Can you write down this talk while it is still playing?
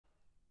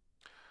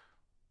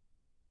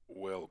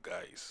Well,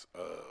 guys,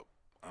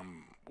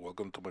 I'm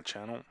welcome to my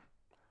channel.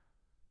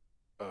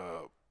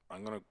 Uh, I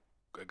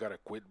got a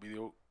quick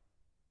video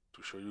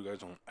to show you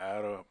guys on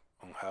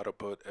how to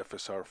put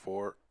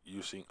FSR4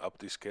 using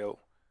Optiscaler,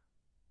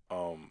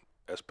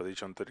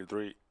 Expedition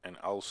 33, and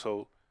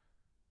also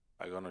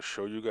I'm gonna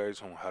show you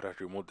guys on how to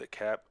remove the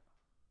cap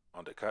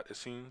on the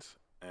cutscenes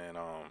and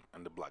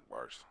the black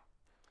bars.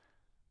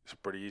 It's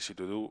pretty easy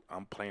to do.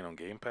 I'm playing on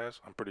Game Pass.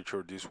 I'm pretty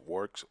sure this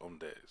works on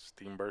the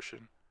Steam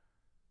version,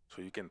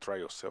 so you can try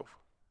yourself.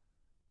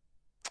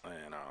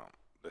 And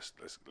let's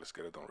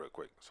get it done real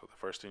quick. So the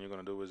first thing you're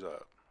gonna do is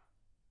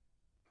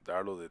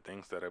download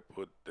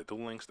the two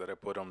links that I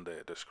put on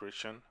the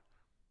description.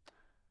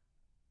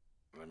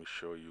 Let me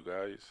show you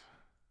guys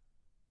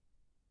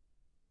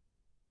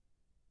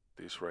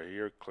this right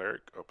here: Clair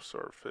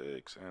Obscur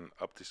Fix and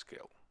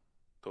Optiscaler.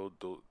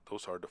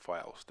 Those are the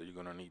files that you're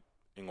gonna need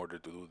in order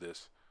to do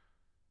this.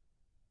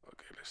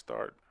 Okay, let's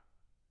start.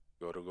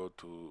 You gotta go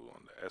to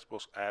on the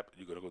Xbox app.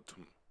 You gotta go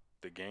to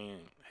the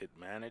game, hit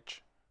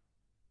Manage,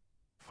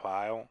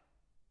 File,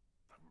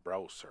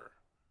 Browser.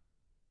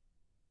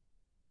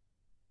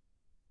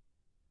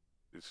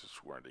 This is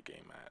where the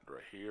game at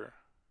right here.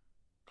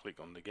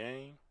 Click on the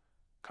game,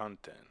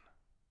 content,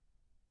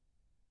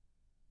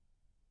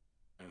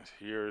 and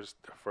here's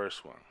the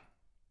first one.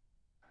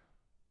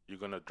 You're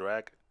gonna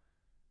drag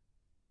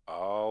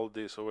all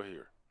this over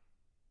here.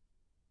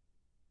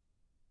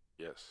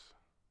 Yes.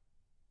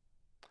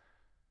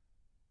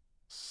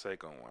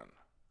 Second one.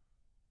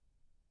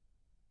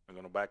 I'm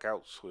gonna back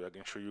out so I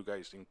can show you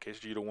guys in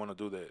case you don't want to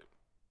do the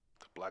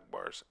black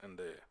bars and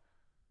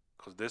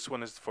because this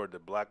one is for the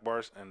black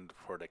bars and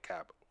for the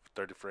cap,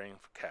 30 frame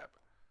cap.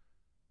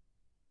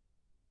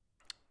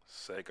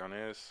 Second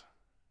is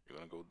you're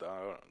gonna go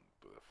down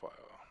to the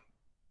file,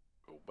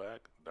 go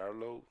back,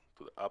 download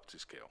to the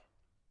Optiscaler.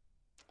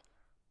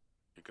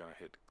 You're gonna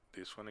hit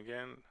this one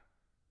again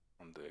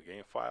on the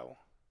game file,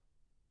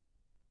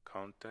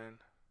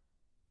 content,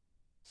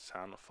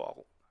 sound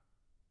fault,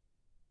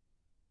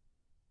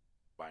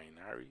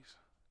 binaries,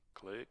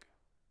 click.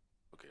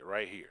 Okay,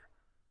 right here.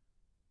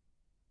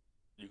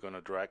 You're gonna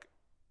drag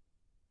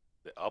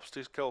the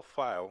Optiscaler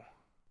file.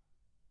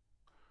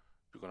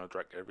 You're gonna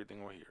drag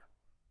everything over here.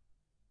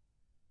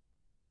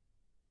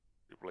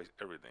 Replace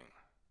everything.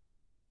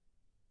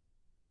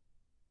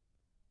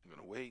 You're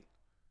gonna wait.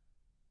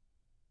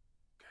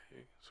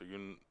 Okay, so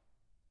you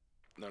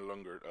no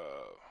longer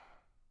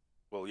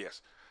well,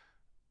 yes,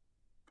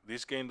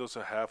 this game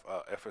doesn't have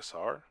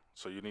FSR,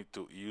 so you need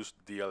to use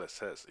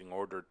DLSS in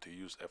order to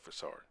use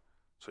FSR.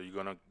 So you're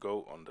gonna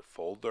go on the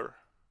folder.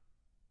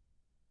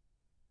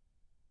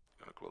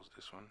 I'm gonna close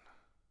this one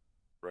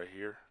right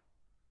here,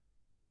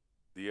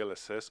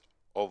 DLSS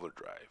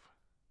overdrive,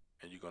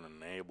 and you're gonna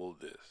enable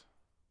this.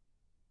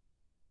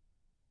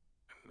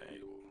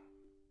 Enable.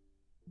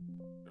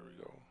 There we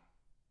go.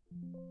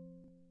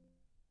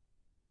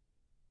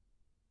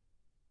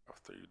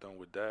 After you're done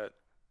with that,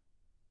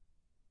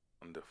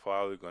 on the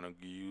file you're gonna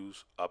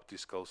use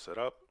Optiscaler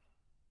setup.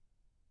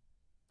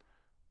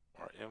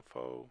 More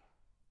info.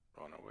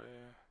 Run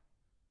away.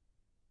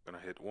 Gonna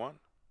hit 1.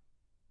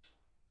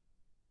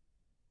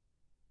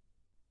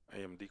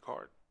 AMD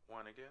card.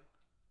 1 again.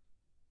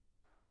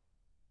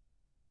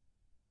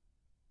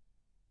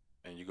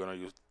 And you're gonna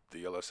use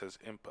the DLSS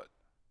input.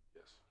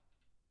 Yes.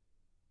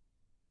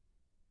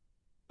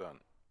 Done.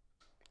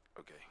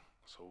 Okay,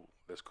 so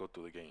let's go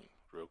to the game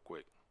real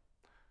quick.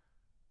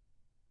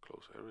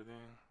 Close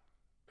everything.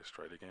 Let's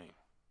try the game.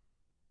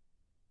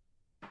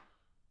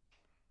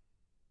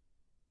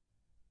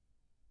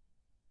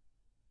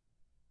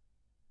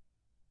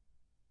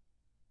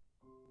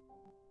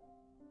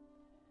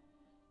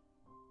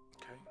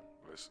 Okay,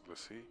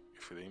 let's see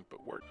if the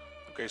input works.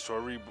 Okay, so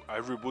I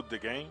reboot the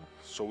game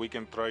so we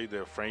can try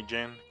the frame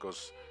gen,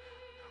 because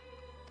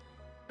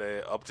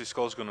the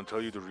Optiscaler is gonna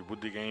tell you to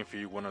reboot the game if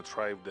you wanna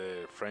try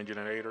the frame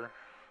generator.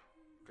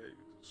 Okay,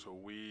 so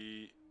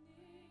we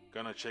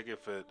gonna check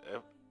if the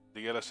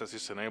DLSS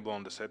is enabled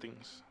on the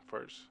settings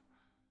first.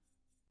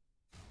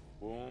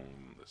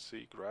 Boom, let's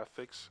see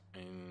graphics,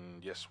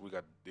 and yes, we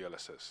got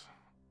DLSS.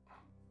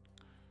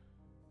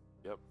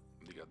 Yep,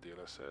 we got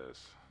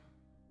DLSS.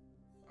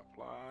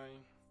 Apply.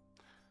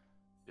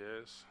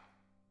 Yes.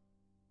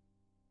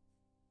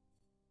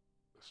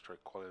 Let's try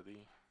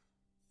quality.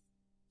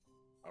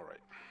 All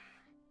right.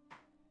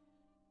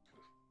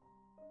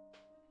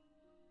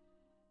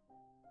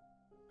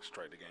 Let's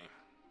try the game.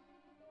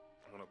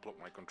 I'm gonna plug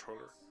my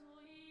controller.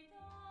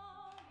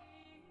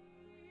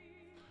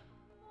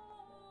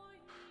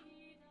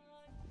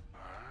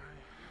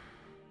 Alright.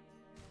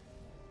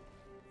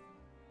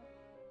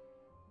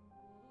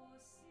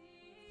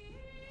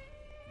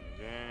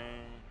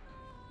 Game.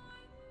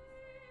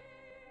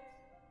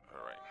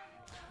 Alright.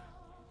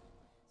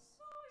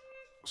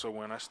 So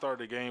when I start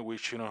the game, we're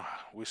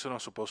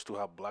not supposed to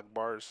have black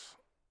bars,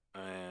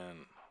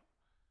 and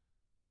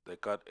the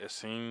cut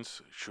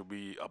scenes should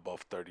be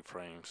above 30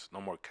 frames.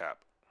 No more cap.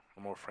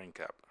 No more frame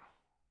cap.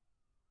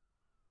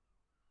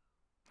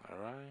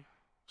 Alright.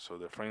 So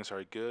the frames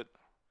are good.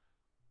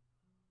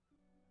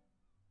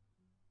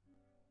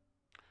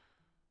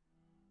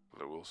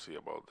 we'll see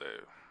about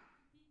the.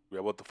 We're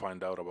about to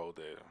find out about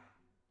the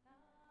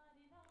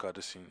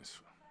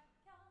cutscenes.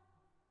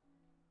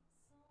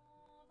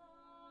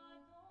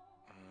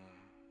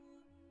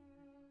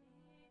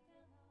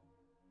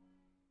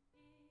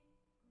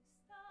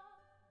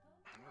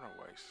 I don't know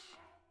why.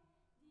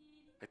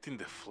 I think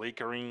the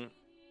flickering.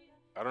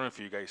 I don't know if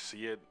you guys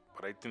see it,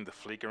 but I think the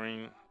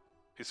flickering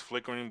is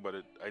flickering,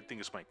 but I think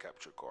it's my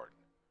capture card.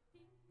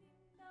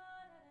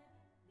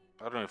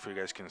 I don't know if you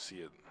guys can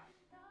see it,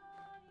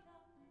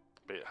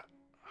 but yeah,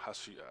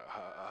 as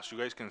you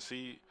guys can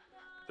see,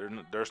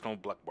 there's no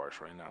black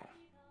bars right now,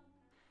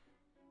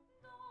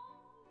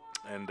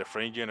 and the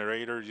frame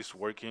generator is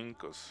working.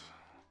 Cause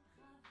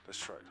let's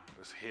try it.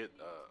 Let's hit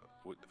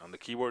on the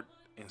keyboard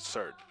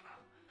insert,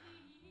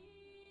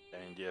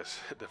 and yes,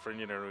 the frame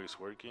generator is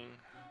working.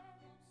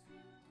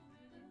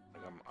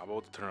 Like I'm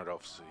about to turn it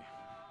off. See.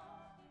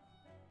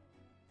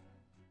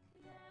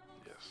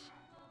 Yes.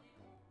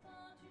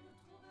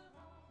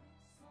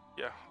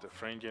 Yeah, the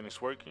frame gen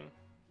is working.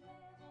 If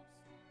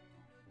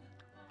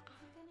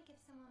you're gonna give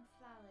someone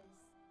flowers,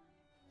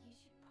 you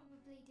should probably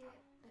do it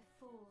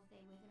before they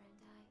wither and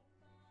die.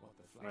 What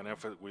the flowers?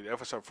 Man, with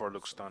FSR4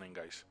 looks stunning,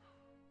 guys.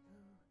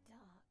 Ooh,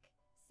 dark.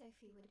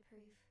 Sophie would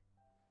approve.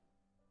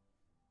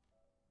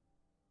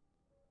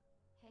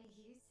 Hey,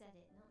 you said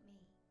it, not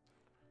me.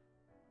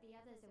 The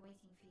others are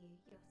waiting for you.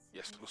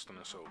 Yes, looks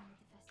stunning. So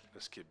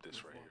let's keep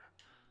this right here.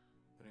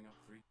 Putting up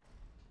 3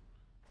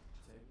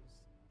 tables.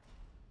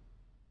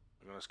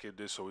 I'm gonna skip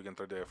this so we can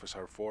try the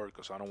FSR4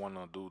 because I don't want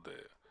to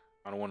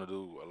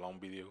do a long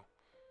video.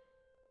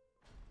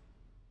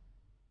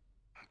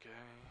 Okay.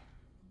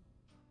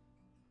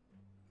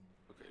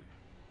 Okay.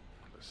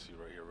 Let's see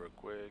right here real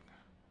quick.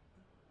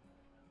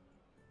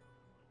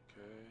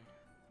 Okay.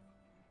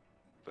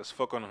 Let's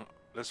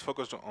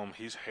focus on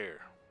his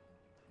hair.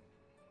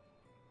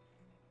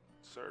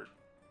 Sir.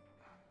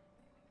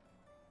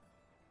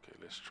 Okay,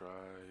 let's try.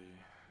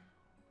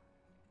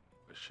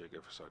 Let's check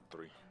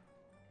FSR3.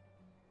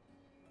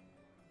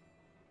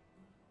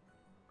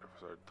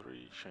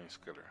 FSR3 change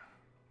scaler.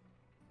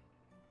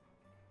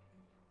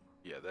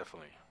 Yeah,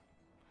 definitely.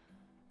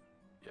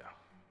 Yeah.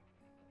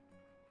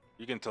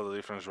 You can tell the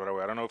difference right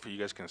away. I don't know if you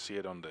guys can see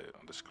it on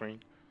the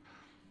screen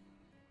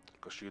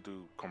because you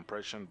do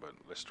compression, but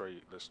let's try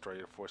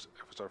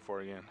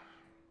FSR4 again.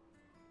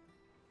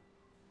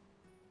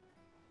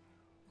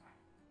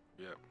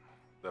 Yeah,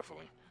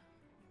 definitely.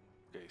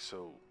 Okay,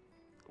 so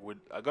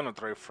I'm gonna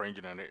try frame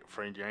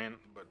gen,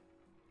 but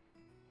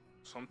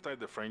sometimes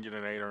the frame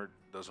generator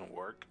doesn't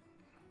work.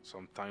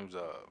 Sometimes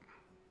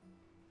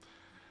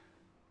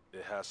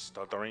it has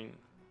stuttering.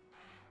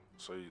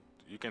 So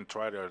you can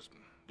try it.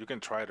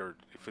 Or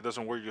if it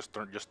doesn't work, just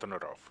turn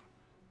it off.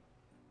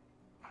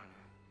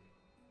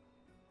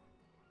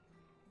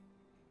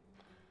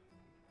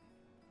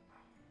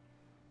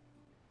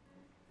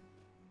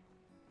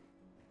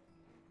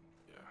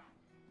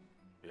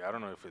 Yeah, I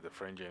don't know if the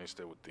frame gen is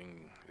the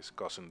thing is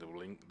causing the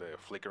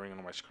flickering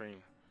on my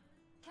screen.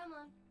 Come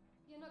on,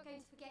 you're not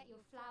going to forget your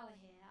flower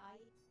here, are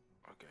you?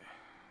 Okay,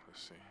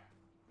 let's see.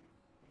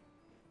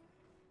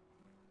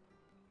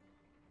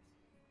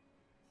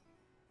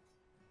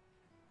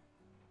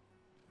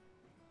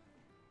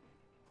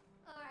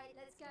 Alright,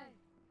 let's go.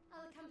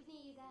 I'll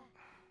accompany you there.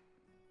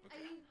 Okay.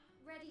 Are you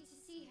ready to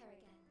see her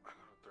again? I'm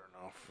gonna turn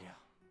off Yeah.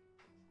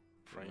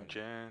 frame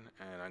gen,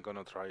 and I'm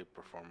gonna try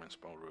performance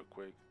mode real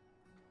quick.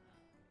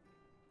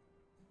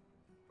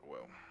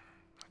 Well,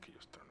 I can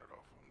just turn it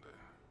off on the.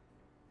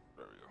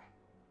 There we go.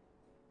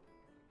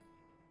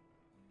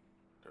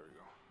 There we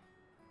go.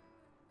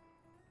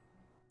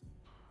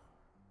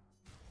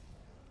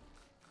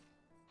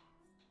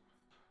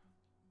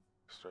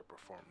 Start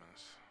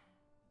performance.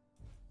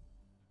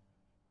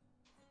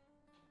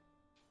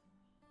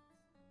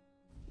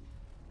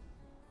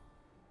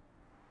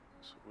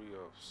 So we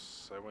have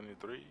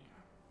 73.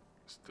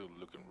 Still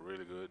looking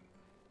really good.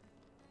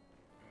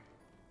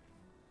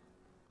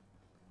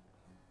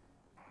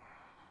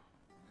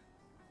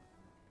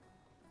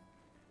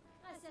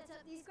 I set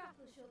up these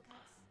grapple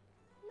shortcuts.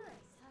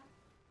 Nice, huh?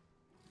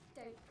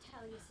 Don't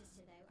tell your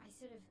sister though. I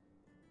sort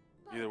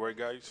of. Either way,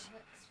 guys,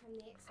 from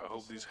the I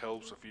hope this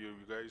helps a few of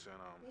you guys. And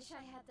Wish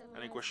I had them any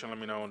when I was question, let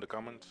me working know in as the a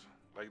comments.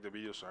 Like the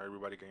video so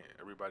everybody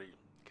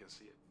can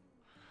see it.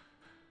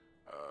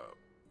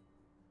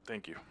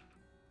 Thank you.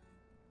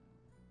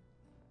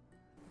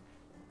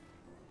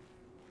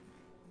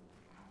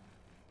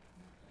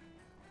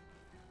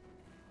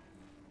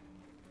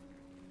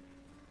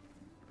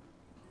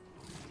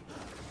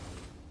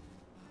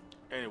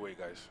 Anyway,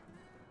 guys,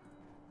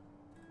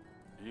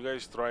 you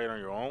guys try it on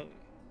your own.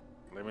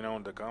 Let me know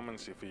in the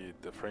comments if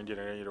the frame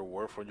generator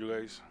worked for you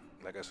guys.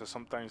 Like I said,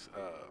 sometimes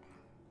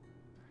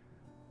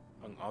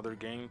on other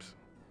games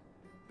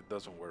it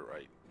doesn't work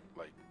right.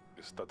 Like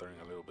it's stuttering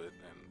a little bit,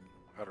 and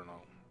I don't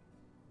know.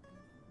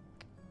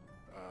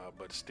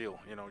 But still,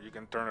 you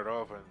can turn it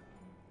off,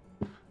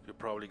 and you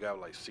probably got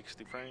like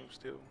 60 frames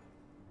still.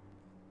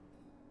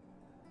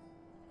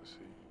 Let's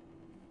see.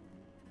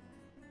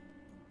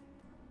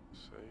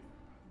 Save.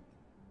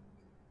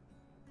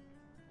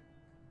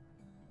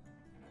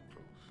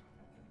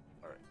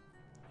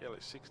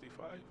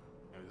 65,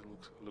 and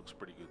it looks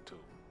pretty good too.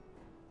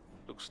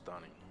 Looks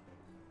stunning.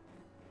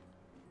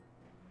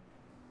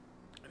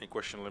 Any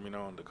question, let me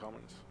know in the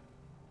comments.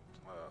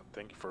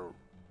 Thank you for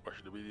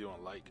watching the video,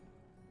 and like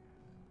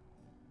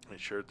and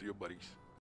share it to your buddies.